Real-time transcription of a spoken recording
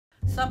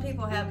Some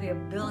people have the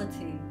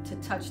ability to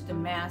touch the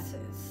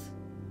masses.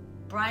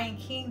 Brian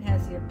Keane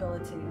has the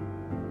ability,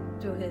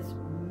 through his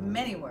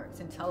many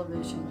works in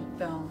television and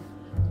film,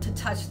 to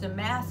touch the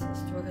masses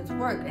through his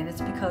work. And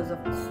it's because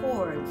of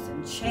chords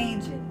and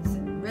changes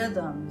and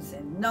rhythms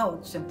and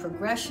notes and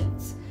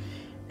progressions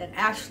that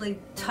actually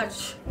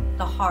touch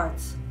the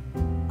hearts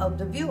of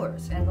the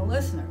viewers and the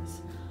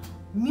listeners.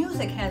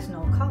 Music has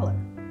no color.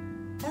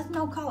 It has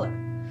no color.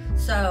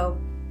 So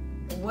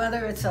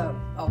whether it's a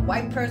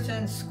white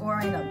person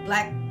scoring a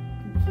black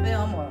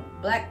film or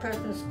a black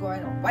person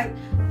scoring a white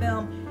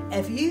film,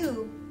 if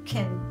you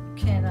can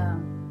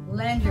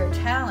lend your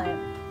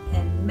talent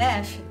and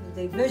mesh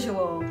the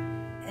visual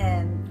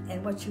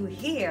and what you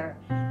hear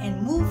and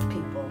move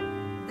people,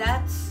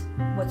 that's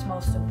what's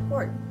most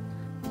important.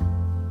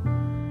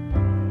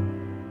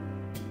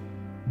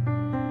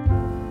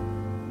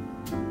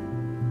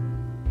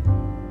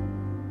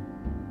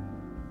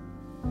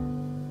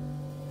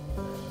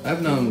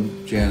 I've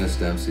known Janice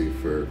Dempsey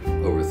for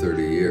over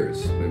 30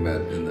 years. We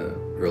met in the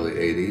early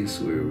 80s.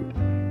 We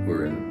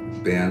were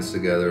in bands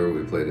together.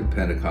 We played at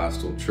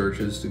Pentecostal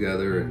churches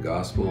together and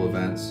gospel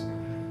events.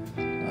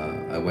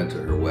 I went to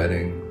her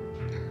wedding.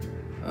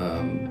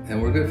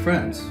 And we're good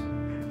friends.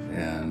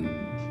 And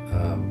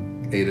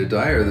Ada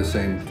Dyer, the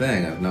same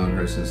thing. I've known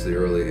her since the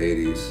early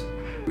 80s.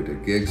 We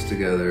did gigs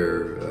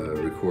together,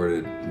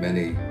 recorded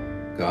many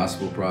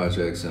gospel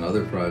projects and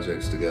other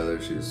projects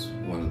together. She's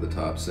one of the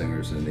top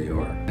singers in New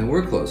York. And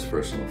we're close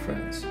personal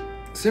friends.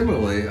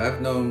 Similarly, I've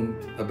known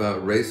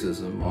about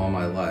racism all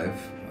my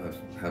life. I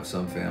have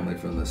some family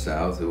from the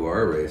South who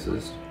are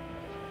racist.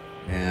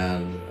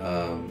 And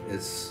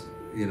it's,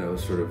 you know,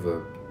 sort of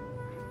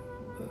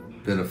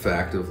been a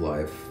fact of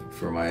life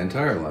for my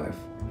entire life.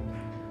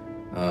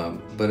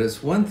 But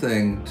it's one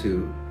thing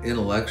to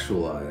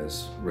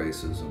intellectualize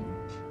racism,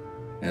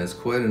 and it's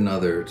quite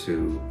another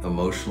to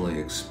emotionally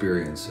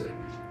experience it.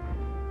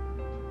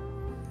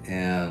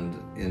 And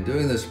in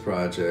doing this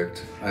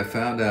project, I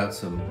found out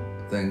some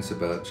things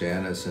about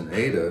Janice and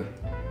Ada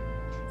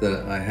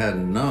that I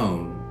hadn't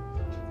known,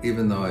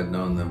 even though I'd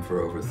known them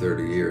for over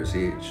 30 years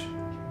each.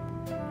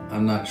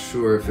 I'm not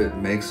sure if it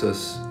makes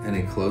us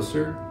any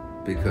closer,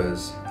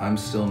 because I'm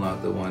still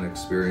not the one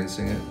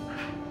experiencing it,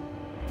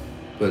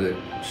 but it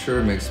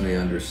sure makes me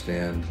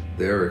understand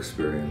their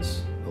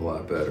experience a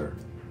lot better.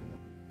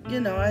 You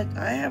know,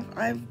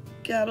 I've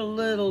got a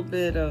little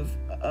bit of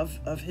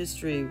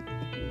history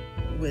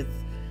with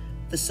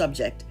the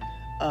subject,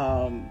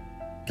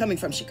 coming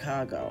from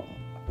Chicago,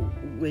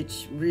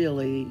 which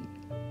really,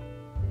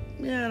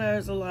 yeah,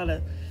 there's a lot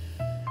of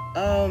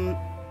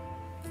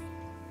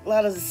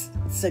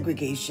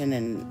segregation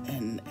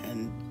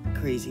and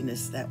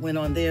craziness that went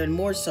on there, and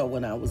more so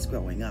when I was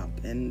growing up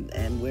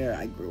and where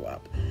I grew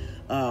up,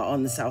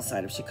 on the south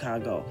side of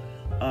Chicago,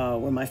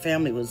 where my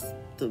family was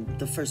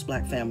the first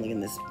black family in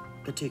this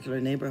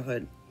particular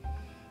neighborhood.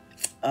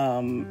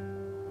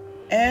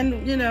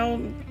 And, you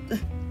know,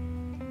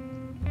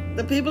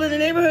 the people in the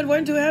neighborhood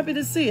weren't too happy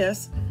to see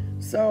us.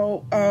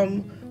 So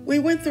we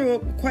went through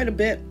quite a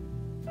bit.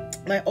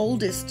 My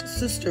oldest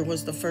sister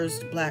was the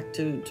first black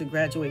to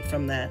graduate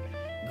from that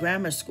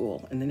grammar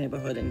school in the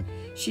neighborhood. And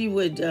she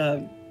would,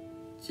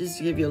 just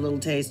to give you a little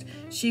taste,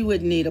 she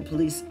would need a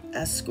police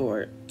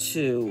escort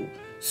to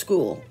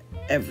school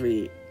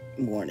every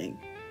morning.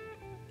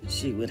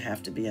 She would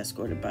have to be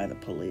escorted by the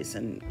police,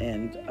 and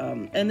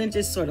then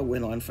just sort of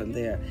went on from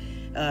there.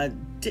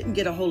 Didn't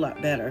get a whole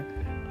lot better,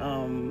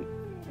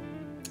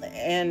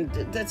 and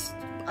that's,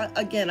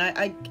 again,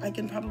 I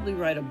can probably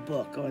write a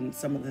book on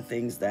some of the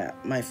things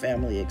that my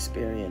family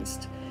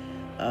experienced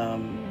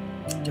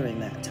during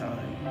that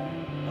time.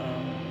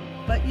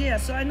 But yeah,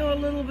 so I know a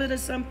little bit of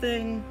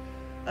something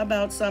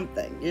about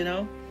something, you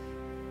know.